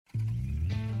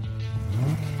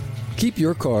Keep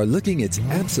your car looking its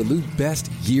absolute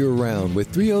best year-round with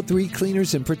 303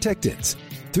 cleaners and protectants.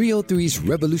 303's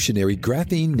revolutionary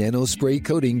graphene nano spray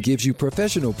coating gives you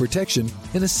professional protection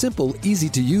in a simple,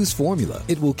 easy-to-use formula.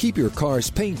 It will keep your car's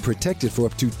paint protected for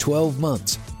up to 12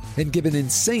 months and give an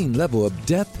insane level of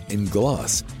depth and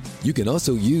gloss. You can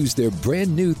also use their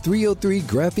brand new 303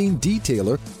 graphene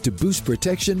detailer to boost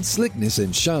protection, slickness,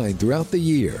 and shine throughout the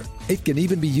year. It can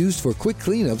even be used for quick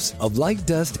cleanups of light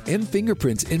dust and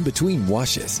fingerprints in between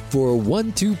washes. For a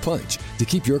 1-2 punch to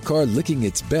keep your car looking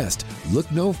its best,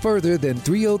 look no further than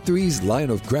 303's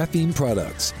line of graphene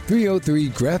products. 303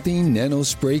 graphene nano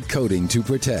spray coating to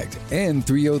protect and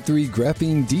 303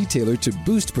 graphene detailer to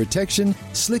boost protection,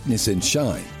 slickness, and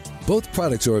shine. Both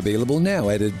products are available now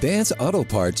at Advance Auto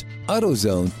Parts,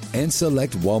 AutoZone, and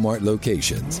select Walmart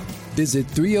locations. Visit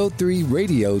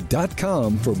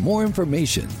 303radio.com for more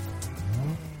information.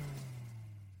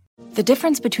 The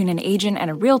difference between an agent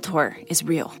and a realtor is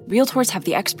real. Realtors have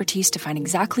the expertise to find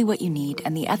exactly what you need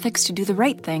and the ethics to do the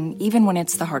right thing, even when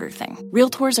it's the harder thing.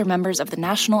 Realtors are members of the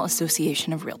National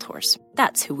Association of Realtors.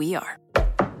 That's who we are.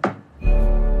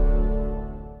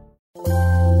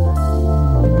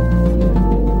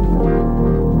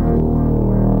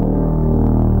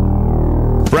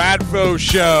 Bradfo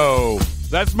Show.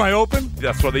 That's my open?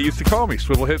 That's what they used to call me,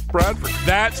 Swivel Hit Bradford.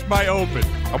 That's my open.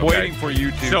 I'm waiting for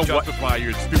you to justify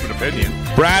your stupid opinion.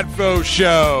 Bradfo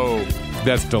Show.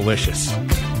 That's delicious.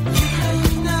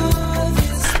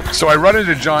 So I run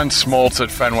into John Smoltz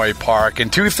at Fenway Park,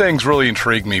 and two things really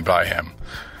intrigue me by him.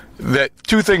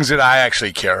 Two things that I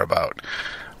actually care about.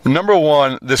 Number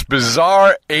one, this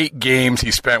bizarre 8 games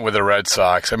he spent with the Red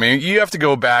Sox. I mean, you have to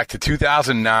go back to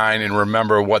 2009 and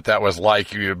remember what that was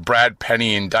like. You had Brad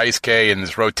Penny and Daisuke in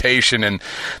this rotation, and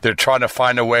they're trying to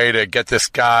find a way to get this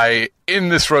guy in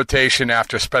this rotation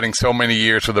after spending so many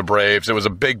years with the Braves. It was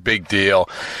a big, big deal.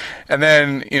 And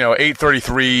then,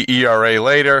 8.33 ERA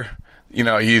later,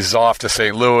 he's off to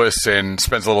St. Louis and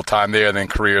spends a little time there, and then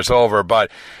career's over. But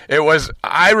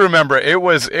I remember it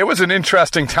was an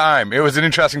interesting time. It was an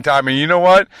interesting time. And you know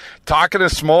what? Talking to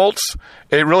Smoltz,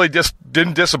 it really just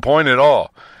didn't disappoint at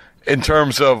all in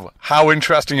terms of how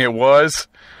interesting it was,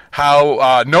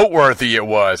 how noteworthy it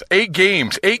was. 8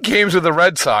 games with the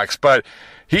Red Sox. But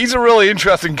he's a really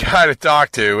interesting guy to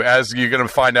talk to, as you're going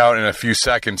to find out in a few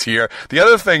seconds here. The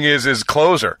other thing is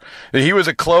closer. He was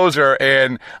a closer,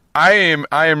 and I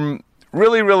am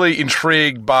really, really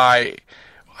intrigued by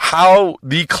how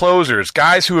the closers,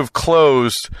 guys who have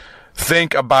closed,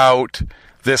 think about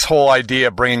this whole idea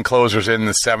of bringing closers in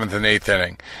the 7th and 8th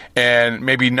inning and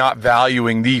maybe not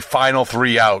valuing the final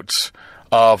 3 outs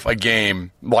of a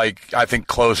game like I think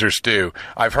closers do.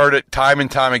 I've heard it time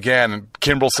and time again.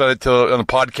 Kimbrel said it on the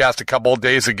podcast a couple of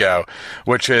days ago,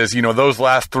 which is, those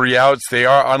last 3 outs, they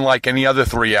are unlike any other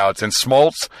 3 outs. And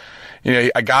Smoltz,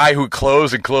 a guy who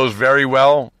closed and closed very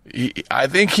well, I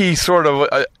think he sort of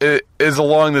is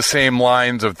along the same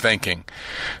lines of thinking.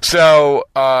 So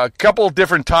a couple of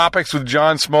different topics with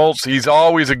John Smoltz. He's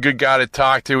always a good guy to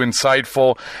talk to,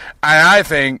 insightful. And I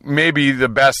think maybe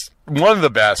one of the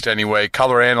best, anyway,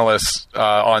 color analysts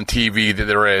on TV that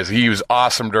there is. He was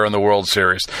awesome during the World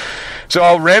Series. So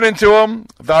I ran into him,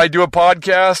 thought I'd do a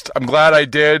podcast. I'm glad I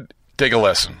did. Take a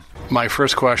listen. My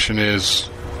first question is,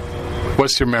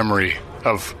 what's your memory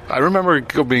of... I remember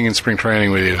being in spring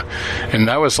training with you, and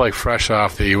that was like fresh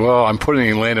off I'm putting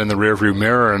Atlanta in the rearview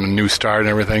mirror and a new start and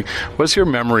everything. What's your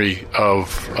memory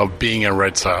of being a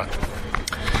Red Sox?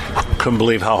 Couldn't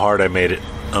believe how hard I made it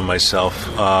on myself.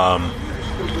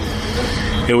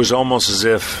 It was almost as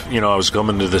if, I was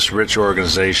coming to this rich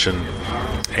organization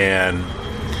and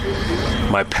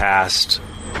my past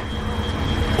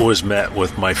was met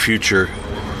with my future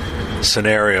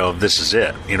scenario of this is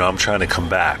it. I'm trying to come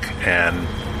back. And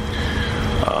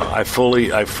I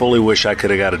fully wish I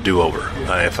could have got a do-over.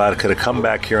 If I could have come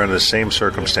back here under the same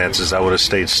circumstances, I would have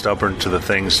stayed stubborn to the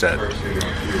things that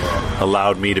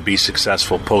allowed me to be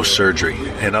successful post-surgery.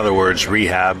 In other words,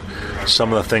 rehab.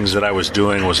 Some of the things that I was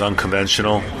doing was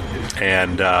unconventional,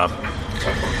 and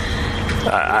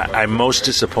I'm most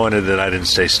disappointed that I didn't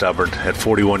stay stubborn. At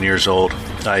 41 years old,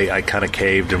 I kind of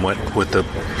caved and went with the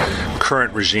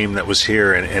current regime that was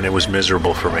here, and it was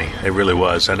miserable for me. It really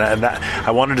was. And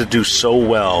I wanted to do so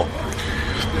well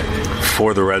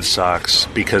for the Red Sox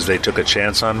because they took a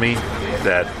chance on me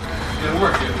that,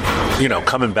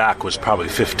 coming back was probably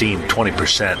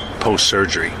 15-20%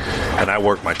 post-surgery. And I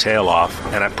worked my tail off,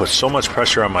 and I put so much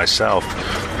pressure on myself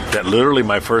that literally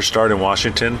my first start in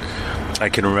Washington, I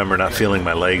can remember not feeling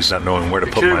my legs, not knowing where to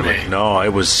put my legs. No,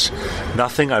 it was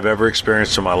nothing I've ever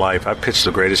experienced in my life. I pitched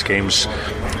the greatest games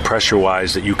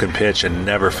pressure-wise that you can pitch, and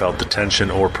never felt the tension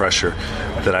or pressure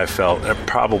that I felt.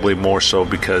 Probably more so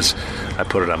because I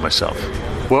put it on myself.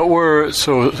 What were the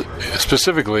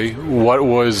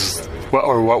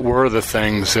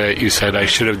things that you said, I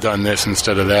should have done this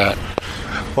instead of that?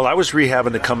 Well, I was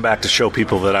rehabbing to come back to show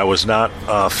people that I was not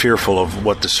fearful of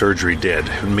what the surgery did,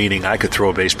 meaning I could throw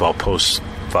a baseball post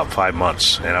about 5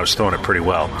 months, and I was throwing it pretty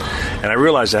well. And I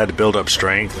realized I had to build up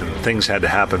strength, and things had to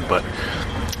happen, but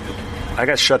I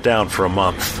got shut down for a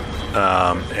month,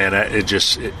 and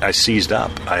I seized up.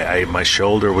 My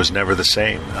shoulder was never the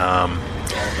same,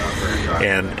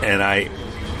 and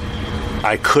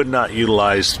I could not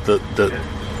utilize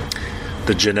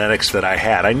the genetics that I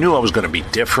had. I knew I was going to be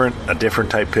a different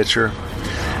type pitcher,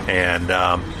 and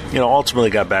ultimately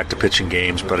got back to pitching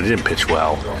games, but I didn't pitch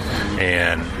well.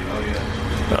 And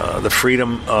the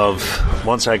freedom of,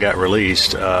 once I got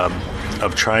released,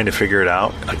 of trying to figure it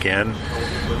out again,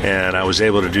 and I was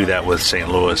able to do that with St.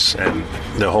 Louis. And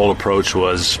the whole approach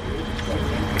was,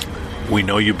 we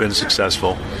know you've been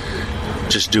successful,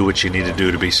 just do what you need to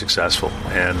do to be successful.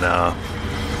 And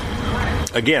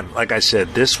again, like I said,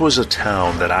 this was a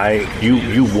town that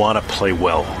you want to play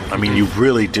well. I mean, you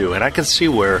really do. And I can see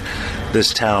where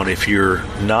this town, if you're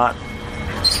not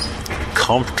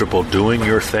comfortable doing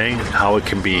your thing, how it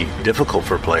can be difficult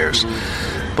for players.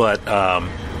 But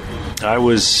it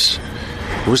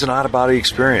was an out-of-body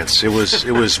experience. It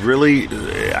was really,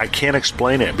 I can't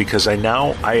explain it, because I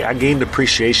gained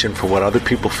appreciation for what other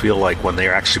people feel like when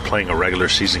they're actually playing a regular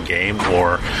season game,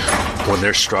 or when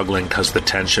they're struggling because the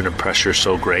tension and pressure is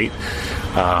so great.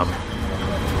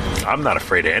 I'm not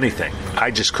afraid of anything.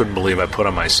 I just couldn't believe I put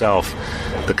on myself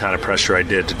the kind of pressure I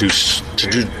did to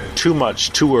do too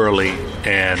much too early,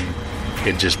 and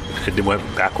it went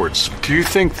backwards. Do you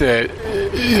think that,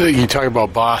 you talk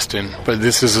about Boston, but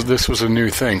this was a new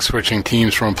thing, switching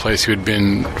teams from a place you had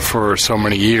been for so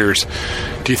many years.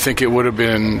 Do you think it would have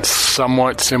been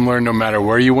somewhat similar no matter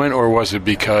where you went, or was it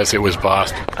because it was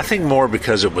Boston? I think more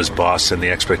because it was Boston,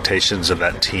 the expectations of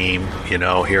that team.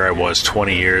 Here I was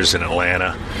 20 years in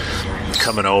Atlanta,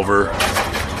 coming over,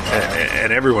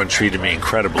 and everyone treated me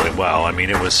incredibly well. I mean,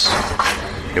 it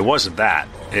wasn't that.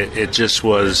 It just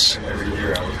was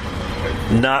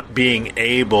not being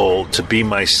able to be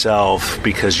myself,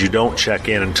 because you don't check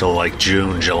in until like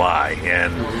June, July,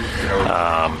 and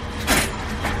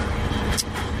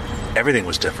everything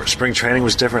was different. Spring training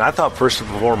was different. I thought, first and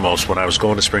foremost, when I was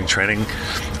going to spring training,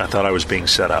 I thought I was being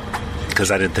set up,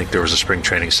 because I didn't think there was a spring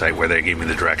training site where they gave me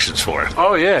the directions for it.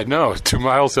 Oh, yeah, no, 2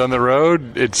 miles down the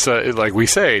road. It's like we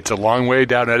say, it's a long way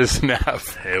down Edison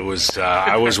Ave. It was.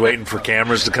 I was waiting for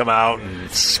cameras to come out, and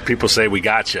people say, we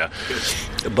got you.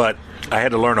 But I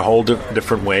had to learn a whole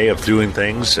different way of doing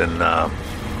things, and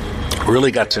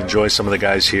really got to enjoy some of the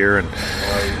guys here. And,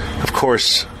 of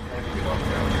course,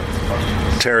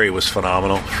 Terry was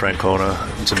phenomenal, Francona,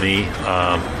 to me.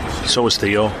 So was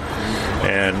Theo.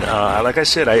 And like I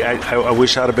said, I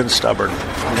wish I'd have been stubborn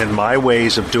in my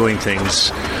ways of doing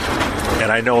things, and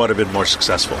I know I'd have been more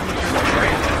successful.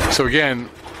 So again,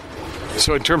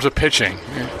 in terms of pitching,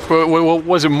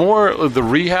 was it more the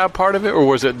rehab part of it, or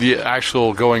was it the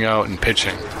actual going out and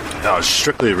pitching? No, it was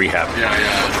strictly rehab.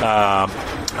 Yeah.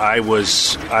 I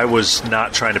was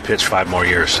not trying to pitch 5 more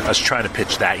years. I was trying to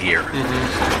pitch that year.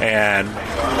 Mm-hmm. And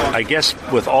I guess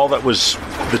with all that was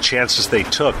the chances they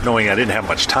took, knowing I didn't have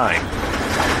much time,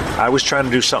 I was trying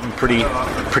to do something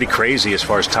pretty crazy as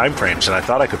far as time frames, and I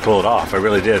thought I could pull it off. I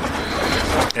really did.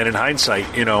 And in hindsight,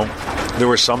 there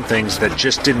were some things that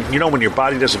just didn't, when your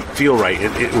body doesn't feel right,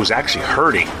 it was actually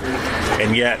hurting.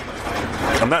 And yet,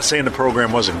 I'm not saying the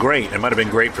program wasn't great. It might have been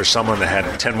great for someone that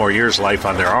had 10 more years life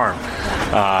on their arm.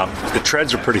 The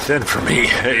treads are pretty thin for me,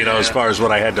 as far as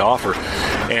what I had to offer.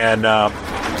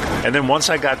 And then once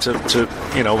I got to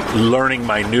learning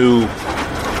my new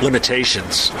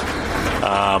limitations,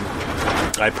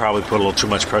 I probably put a little too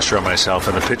much pressure on myself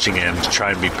in the pitching end to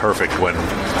try and be perfect when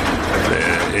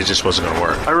it just wasn't going to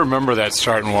work. I remember that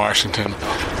start in Washington.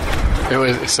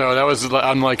 That was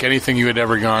unlike anything you had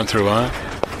ever gone through, huh?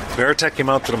 Varitek came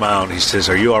out to the mound. He says,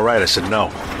 "Are you all right?" I said, "No."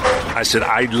 I said,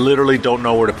 "I literally don't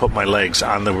know where to put my legs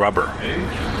on the rubber."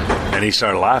 And he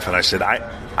started laughing. I said,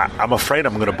 I'm afraid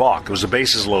I'm going to balk. It was the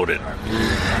bases loaded.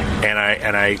 And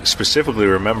I specifically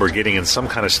remember getting in some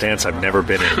kind of stance I've never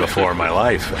been in before in my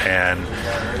life. And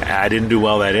I didn't do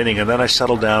well that inning. And then I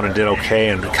settled down and did okay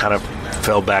and kind of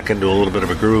fell back into a little bit of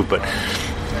a groove. But,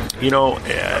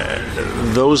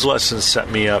 those lessons set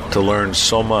me up to learn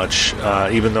so much,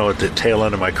 even though at the tail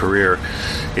end of my career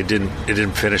it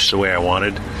didn't finish the way I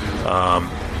wanted.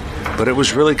 But it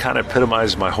was really kind of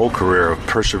epitomized my whole career of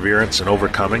perseverance and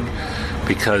overcoming,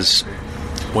 because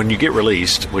when you get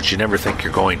released, which you never think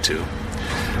you're going to,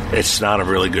 it's not a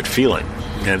really good feeling.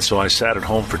 And so I sat at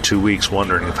home for 2 weeks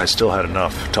wondering if I still had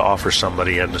enough to offer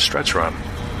somebody in the stretch run.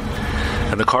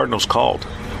 And the Cardinals called.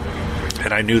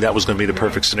 And I knew that was going to be the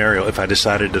perfect scenario if I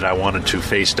decided that I wanted to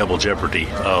face double jeopardy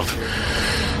of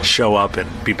show up and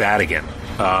be bad again.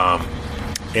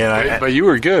 But you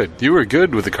were good. You were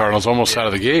good with the Cardinals almost out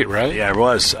of the gate, right? Yeah, I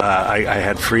was. I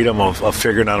had freedom of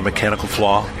figuring out a mechanical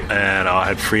flaw, and I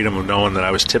had freedom of knowing that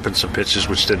I was tipping some pitches,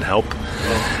 which didn't help.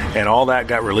 And all that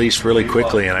got released really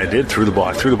quickly, and I did throw the ball.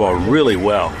 I threw the ball really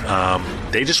well.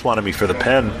 They just wanted me for the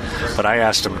pen, but I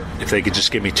asked them if they could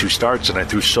just give me 2 starts, and I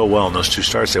threw so well in those 2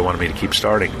 starts they wanted me to keep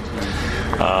starting.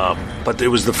 But it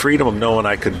was the freedom of knowing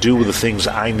I could do the things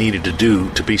I needed to do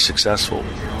to be successful.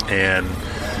 And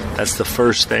that's the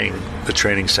first thing the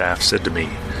training staff said to me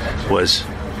was,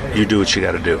 you do what you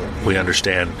got to do. We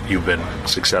understand you've been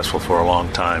successful for a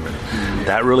long time. And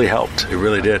that really helped. It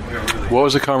really did. What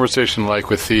was the conversation like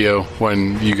with Theo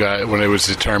when it was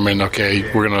determined, okay,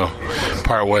 we're going to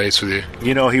part ways with you?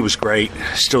 You know, he was great.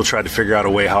 Still tried to figure out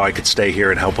a way how I could stay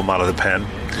here and help him out of the pen.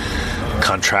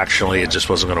 Contractually, it just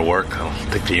wasn't going to work. I don't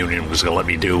think the union was going to let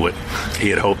me do what he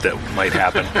had hoped that might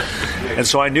happen. And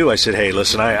so I knew, I said, hey,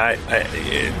 listen, I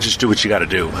just do what you got to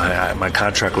do. My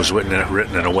contract was written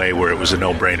in a way where it was a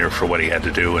no-brainer for what he had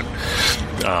to do. And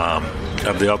I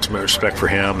have the ultimate respect for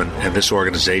him and this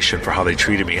organization for how they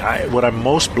treated me. What I'm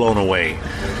most blown away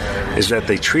is that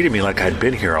they treated me like I'd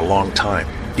been here a long time.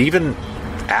 Even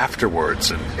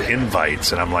afterwards and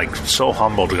invites, and I'm like so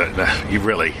humbled. You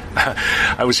really,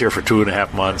 I was here for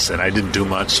 2.5 months and I didn't do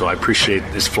much, so I appreciate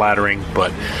it's flattering,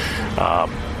 but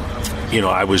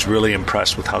I was really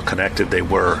impressed with how connected they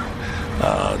were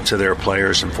to their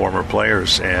players and former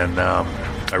players, and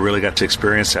I really got to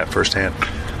experience that firsthand.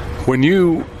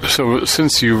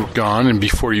 Since you've gone and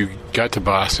before you got to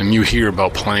Boston, you hear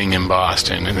about playing in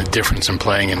Boston and the difference in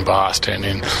playing in Boston.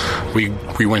 And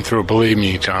we went through, believe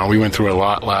me, John, we went through a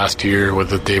lot last year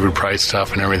with the David Price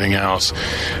stuff and everything else.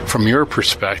 From your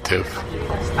perspective,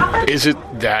 is it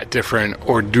that different,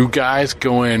 or do guys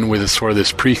go in with sort of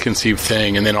this preconceived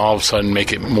thing and then all of a sudden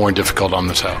make it more difficult on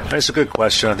themselves? That's a good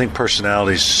question. I think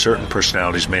certain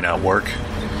personalities may not work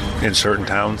in certain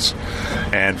towns,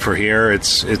 and for here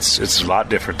it's a lot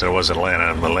different than it was in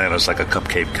Atlanta. And Atlanta's like a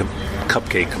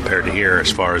cupcake compared to here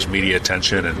as far as media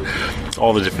attention and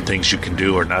all the different things you can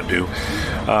do or not do.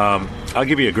 I'll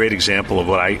give you a great example of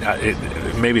what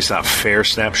maybe it's not a fair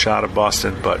snapshot of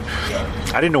Boston, but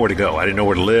I didn't know where to go. I didn't know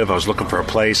where to live. I was looking for a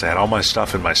place. I had all my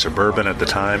stuff in my Suburban at the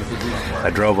time. I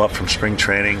drove up from spring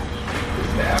training,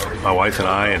 my wife and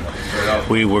I, and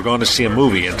we were going to see a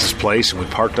movie at this place, and we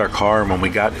parked our car, and when we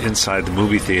got inside the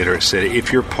movie theater, it said,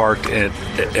 if you're parked at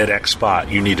X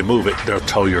spot, you need to move it. They'll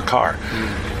tow your car.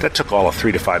 That took all of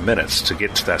 3 to 5 minutes to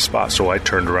get to that spot, so I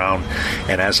turned around,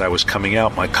 and as I was coming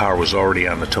out, my car was already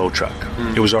on the tow truck.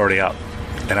 It was already up.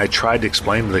 And I tried to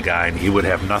explain to the guy, and he would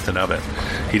have nothing of it.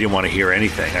 He didn't want to hear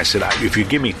anything. I said, if you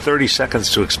give me 30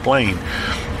 seconds to explain,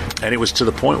 and it was to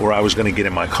the point where I was going to get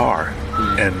in my car,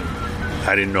 and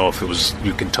I didn't know if it was,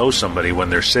 you can tow somebody when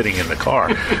they're sitting in the car,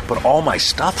 but all my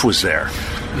stuff was there.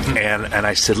 And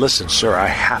I said, listen, sir, I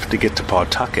have to get to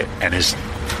Pawtucket. And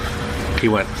he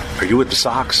went, are you with the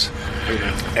Sox?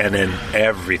 And then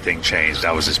everything changed.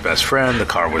 I was his best friend. The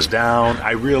car was down.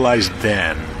 I realized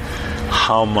then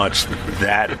how much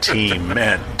that team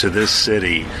meant to this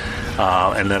city,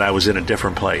 and that I was in a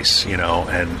different place,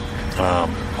 and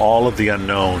all of the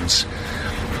unknowns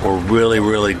were really,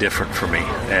 really different for me.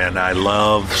 And I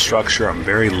love structure. I'm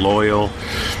very loyal.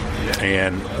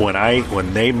 And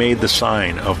when they made the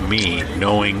sign of me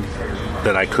knowing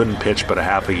that I couldn't pitch but a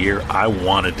half a year, I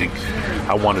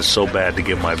wanted so bad to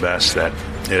give my best that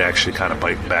it actually kind of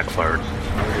backfired.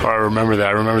 I remember that.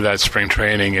 I remember that spring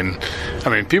training, and I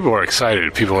mean, people were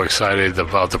excited. People were excited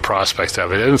about the prospects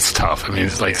of it. It was tough. I mean,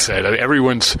 like I said,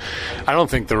 I don't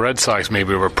think the Red Sox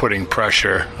maybe were putting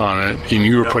pressure on it, and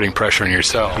you were putting pressure on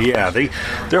yourself. Yeah,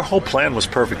 their whole plan was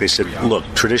perfect. They said, look,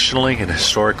 traditionally and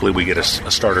historically, we get a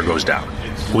starter goes down.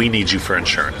 We need you for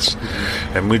insurance,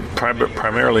 and we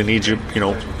primarily need you,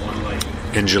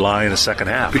 in July in the second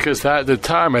half. Because at the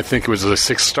time, I think it was the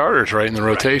 6 starters, right, in the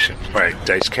rotation. Right.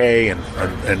 Dice K, and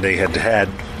they had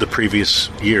the previous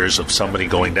years of somebody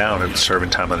going down and serving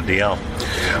time on the DL.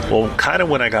 Well, kind of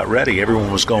when I got ready, everyone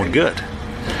was going good.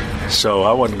 So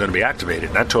I wasn't going to be activated,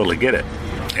 and I totally get it.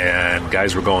 And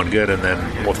guys were going good, and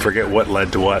then we'll forget what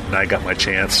led to what, and I got my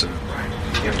chance, and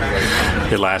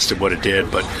it lasted what it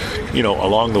did. But,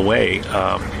 along the way,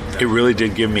 it really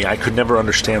did give me, I could never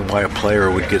understand why a player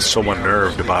would get so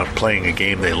unnerved about playing a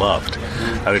game they loved.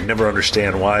 I would never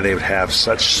understand why they would have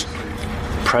such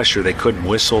pressure, they couldn't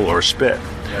whistle or spit.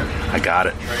 I got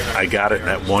it in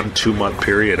that 1-2 month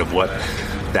period of what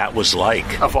that was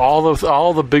like. Of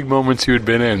all the big moments you had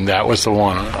been in, that was the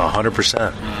one.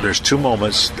 100%. There's 2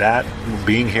 moments, that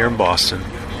being here in Boston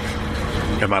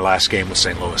and my last game with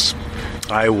St. Louis.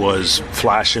 I was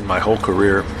flashing my whole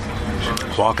career,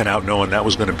 walking out knowing that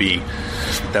was going to be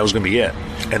it.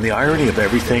 And the irony of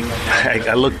everything,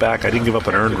 I look back, I didn't give up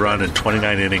an earned run in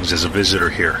 29 innings as a visitor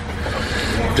here.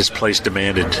 This place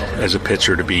demanded, as a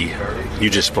pitcher, to be, you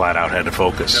just flat out had to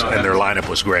focus, and their lineup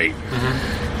was great.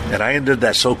 Mm-hmm. And I ended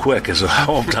that so quick as a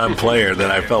hometown player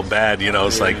that I felt bad,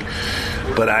 it's like,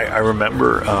 but I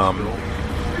remember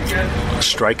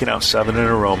striking out 7 in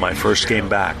a row my first game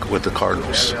back with the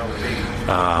Cardinals,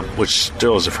 which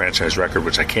still is a franchise record,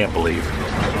 which I can't believe.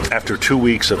 After 2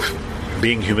 weeks of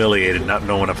being humiliated, not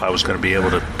knowing if I was going to be able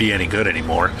to be any good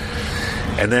anymore.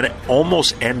 And then it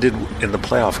almost ended in the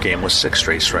playoff game with 6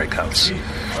 straight strikeouts.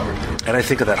 And I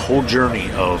think of that whole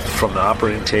journey of from the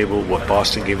operating table, what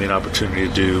Boston gave me an opportunity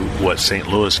to do, what St.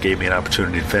 Louis gave me an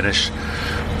opportunity to finish.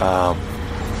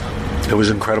 It was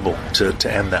incredible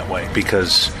to end that way,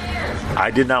 because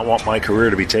I did not want my career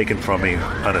to be taken from me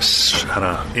on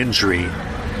an injury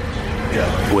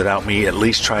without me at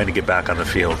least trying to get back on the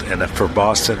field. And for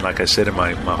Boston, like I said in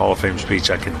my Hall of Fame speech,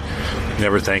 I can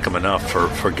never thank them enough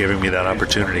for giving me that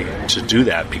opportunity to do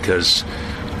that, because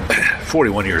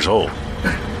 41 years old,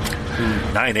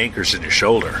 9 anchors in your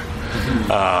shoulder,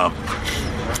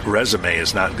 resume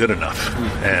is not good enough.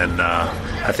 And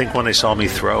I think when they saw me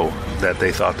throw, that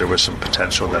they thought there was some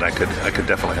potential that I could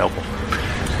definitely help them.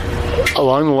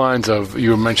 Along the lines of,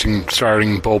 you were mentioning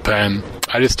starting bullpen,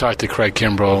 I just talked to Craig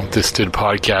Kimbrell, just did a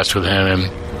podcast with him, and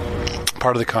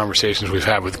part of the conversations we've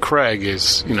had with Craig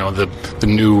is, the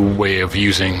new way of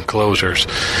using closers.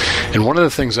 And one of the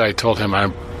things I told him,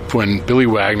 when Billy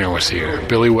Wagner was here,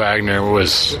 Billy Wagner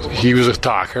was a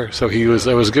talker, so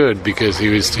that was good, because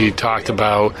he talked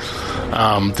about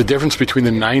the difference between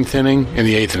the 9th inning and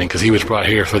the 8th inning, because he was brought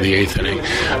here for the 8th inning.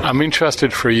 I'm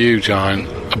interested for you, John,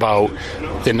 about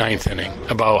the 9th inning,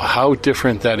 about how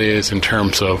different that is in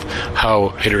terms of how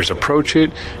hitters approach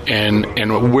it, and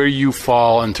where you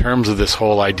fall in terms of this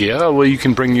whole idea. You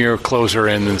can bring your closer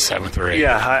in the 7th or 8th.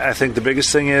 Yeah, I think the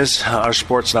biggest thing is our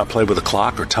sport's not played with a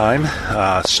clock or time.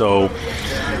 So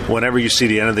whenever you see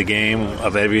the end of the game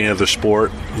of every other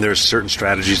sport, there's certain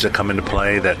strategies that come into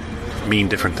play that mean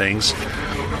different things.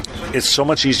 It's so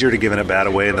much easier to give an at-bat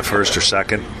away in the first or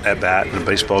second at-bat in a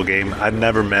baseball game. I've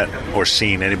never met or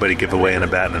seen anybody give away an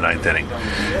at-bat in the 9th inning.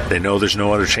 They know there's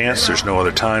no other chance, there's no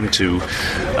other time to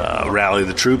rally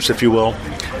the troops, if you will.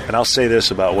 And I'll say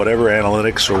this about whatever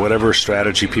analytics or whatever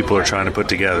strategy people are trying to put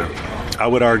together. I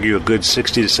would argue a good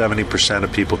 60 to 70%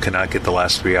 of people cannot get the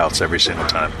last 3 outs every single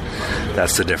time.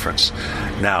 That's the difference.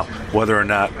 Now, whether or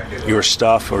not your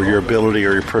stuff or your ability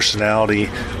or your personality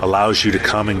allows you to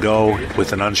come and go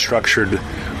with an unstructured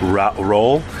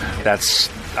role,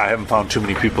 I haven't found too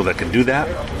many people that can do that.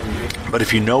 But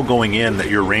if you know going in that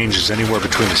your range is anywhere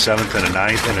between the 7th and the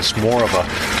 9th, and it's more of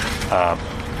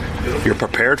a you're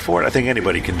prepared for it, I think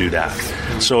anybody can do that.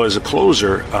 So as a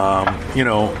closer,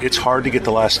 it's hard to get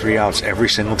the last 3 outs every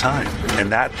single time.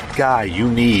 And that guy you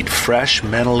need fresh,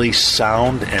 mentally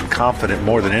sound, and confident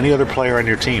more than any other player on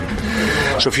your team.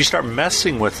 So if you start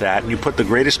messing with that and you put the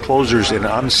greatest closers in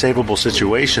unsavable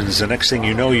situations, the next thing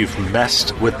you know, you've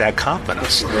messed with that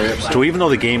confidence. So even though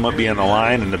the game might be on the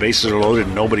line and the bases are loaded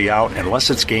and nobody out, unless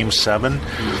it's Game 7,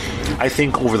 I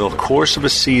think over the course of a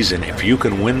season, if you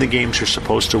can win the games you're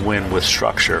supposed to win with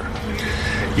structure,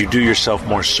 you do yourself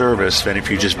more service than if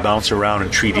you just bounce around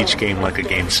and treat each game like a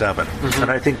Game 7. Mm-hmm.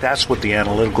 And I think that's what the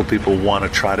analytical people want to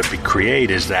try to create,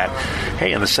 is that,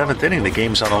 hey, in the 7th inning, the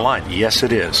game's on the line. Yes,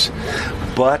 it is.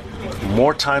 But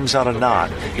more times out of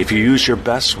not, if you use your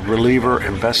best reliever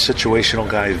and best situational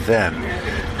guy then,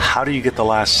 how do you get the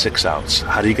last 6 outs?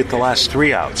 How do you get the last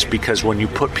 3 outs? Because when you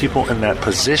put people in that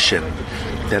position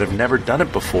that have never done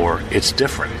it before, it's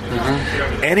different.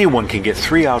 Mm-hmm. Anyone can get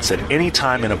 3 outs at any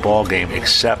time in a ball game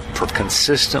except for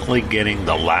consistently getting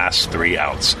the last 3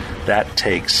 outs. That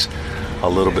takes a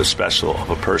little bit special of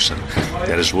a person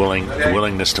that is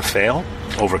willingness to fail,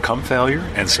 overcome failure,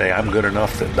 and say, I'm good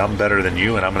enough that I'm better than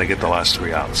you, and I'm going to get the last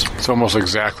 3 outs. It's almost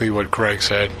exactly what Craig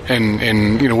said.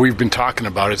 And we've been talking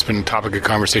about it. It's been a topic of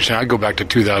conversation. I go back to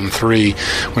 2003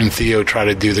 when Theo tried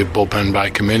to do the bullpen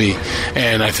by committee,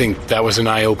 and I think that was an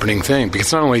eye-opening thing,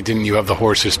 because not only didn't you have the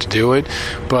horses to do it,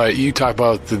 but you talk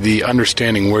about the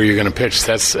understanding where you're going to pitch.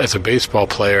 That's, as a baseball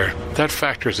player, that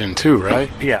factors in too, right?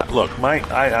 Yeah, look,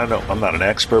 I know I'm not an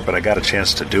expert, but I got a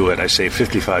chance to do it. I saved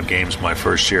 55 games my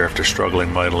first year after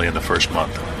struggling mightily in the first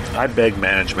month. I begged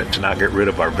management to not get rid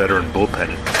of our veteran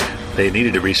bullpen. They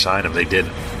needed to re-sign him. They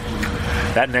didn't.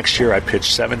 That next year, I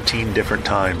pitched 17 different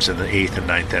times in the 8th and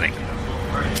 9th inning.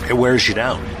 It wears you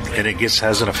down, and it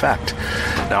has an effect.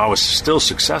 Now, I was still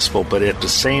successful, but at the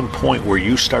same point where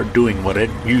you start doing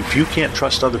if you can't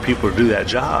trust other people to do that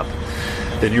job,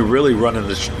 then you're really running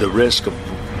the risk of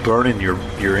burning your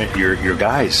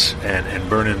guys and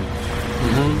burning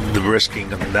the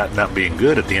risking of that not being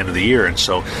good at the end of the year. And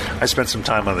so I spent some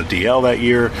time on the DL that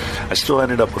year. I still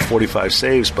ended up with 45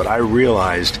 saves, but I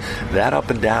realized that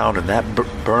up and down and that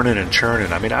burning and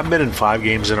churning. I mean, I've been in 5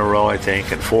 games in a row, I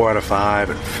think, and 4 out of 5.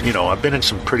 And, I've been in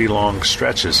some pretty long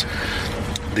stretches.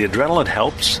 The adrenaline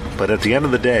helps, but at the end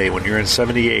of the day, when you're in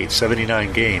 78,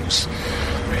 79 games,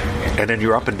 and then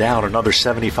you're up and down another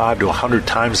 75 to 100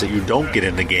 times that you don't get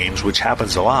into games, which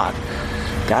happens a lot,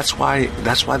 That's why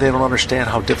they don't understand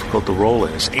how difficult the role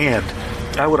is. And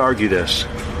I would argue this.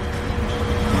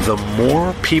 The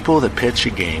more people that pitch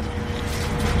a game,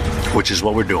 which is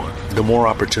what we're doing, the more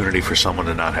opportunity for someone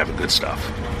to not have a good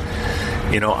stuff.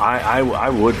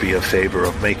 I would be in favor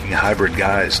of making hybrid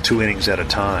guys 2 innings at a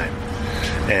time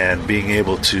and being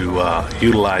able to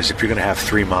utilize, if you're going to have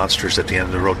 3 monsters at the end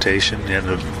of the rotation, the end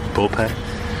of the bullpen,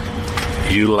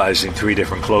 utilizing 3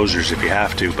 different closers if you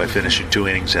have to by finishing 2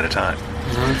 innings at a time.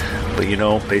 But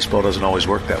baseball doesn't always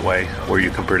work that way, where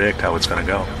you can predict how it's going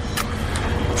to go.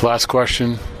 Last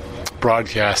question,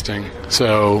 broadcasting.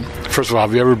 So, first of all,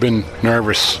 have you ever been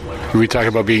nervous? We talk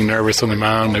about being nervous on the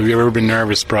mound. Have you ever been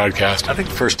nervous broadcasting? I think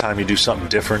the first time you do something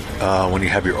different, when you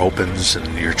have your opens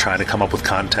and you're trying to come up with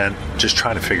content, just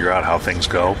trying to figure out how things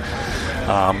go.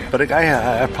 But I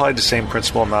applied the same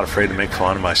principle. I'm not afraid to make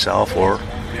fun of myself or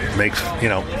make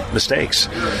mistakes,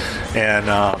 and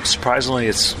surprisingly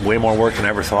it's way more work than I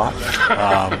ever thought,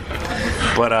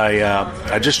 but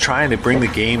I just trying to bring the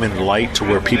game in light to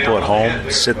where people at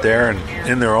home sit there and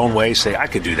in their own way say, I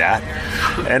could do that,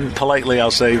 and politely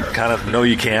I'll say kind of, no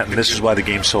you can't, and this is why the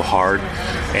game's so hard.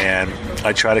 And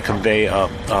I try to convey a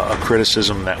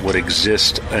criticism that would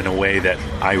exist in a way that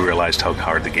I realized how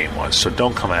hard the game was. So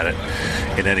don't come at it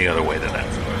in any other way than that.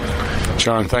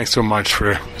 John, thanks so much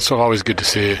it's always good to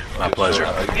see you. My pleasure.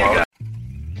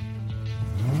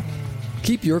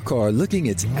 Keep your car looking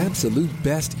its absolute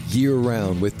best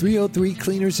year-round with 303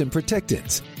 Cleaners and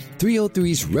Protectants.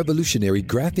 303's revolutionary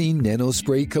graphene nano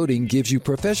spray coating gives you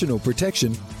professional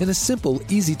protection in a simple,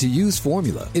 easy-to-use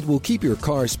formula. It will keep your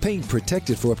car's paint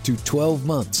protected for up to 12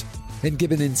 months and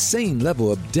give an insane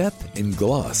level of depth and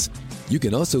gloss. You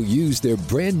can also use their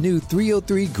brand new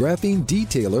 303 Graphene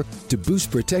Detailer to boost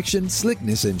protection,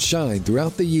 slickness, and shine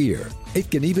throughout the year.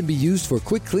 It can even be used for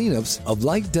quick cleanups of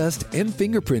light dust and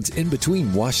fingerprints in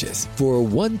between washes. For a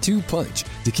 1-2 punch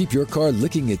to keep your car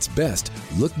looking its best,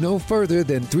 look no further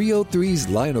than 303's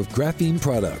line of graphene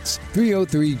products.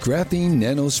 303 Graphene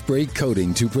Nano Spray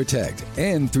Coating to protect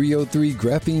and 303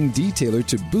 Graphene Detailer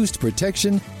to boost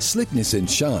protection, slickness, and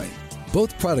shine.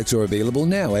 Both products are available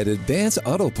now at Advance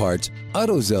Auto Parts,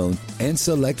 AutoZone, and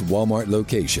select Walmart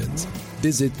locations.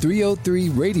 Visit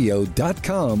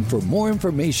 303radio.com for more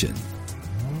information.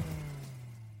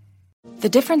 The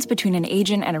difference between an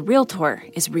agent and a realtor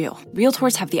is real.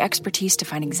 Realtors have the expertise to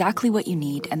find exactly what you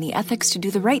need and the ethics to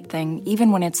do the right thing,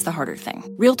 even when it's the harder thing.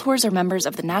 Realtors are members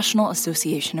of the National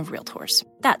Association of Realtors.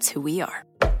 That's who we are.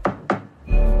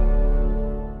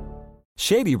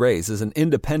 Shady Rays is an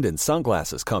independent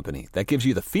sunglasses company that gives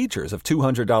you the features of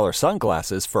 $200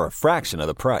 sunglasses for a fraction of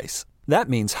the price. That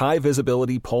means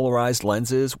high-visibility polarized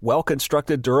lenses,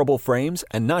 well-constructed durable frames,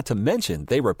 and not to mention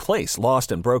they replace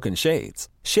lost and broken shades.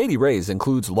 Shady Rays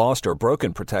includes lost or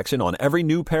broken protection on every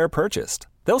new pair purchased.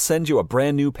 They'll send you a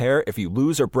brand new pair if you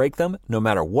lose or break them, no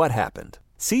matter what happened.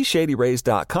 See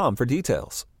ShadyRays.com for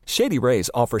details. Shady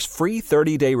Rays offers free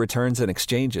 30-day returns and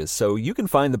exchanges so you can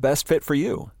find the best fit for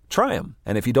you. Try them,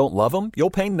 and if you don't love them, you'll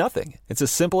pay nothing. It's as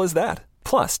simple as that.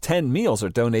 Plus, 10 meals are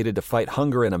donated to fight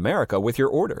hunger in America with your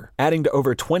order, adding to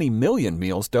over 20 million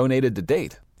meals donated to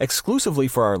date. Exclusively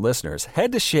for our listeners,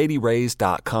 head to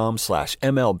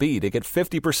ShadyRays.com/MLB to get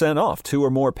 50% off 2 or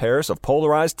more pairs of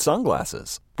polarized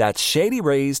sunglasses. That's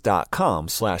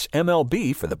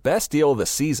ShadyRays.com/MLB for the best deal of the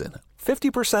season.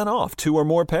 50% off 2 or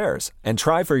more pairs. And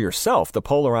try for yourself the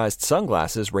polarized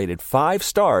sunglasses rated 5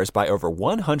 stars by over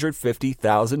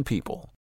 150,000 people.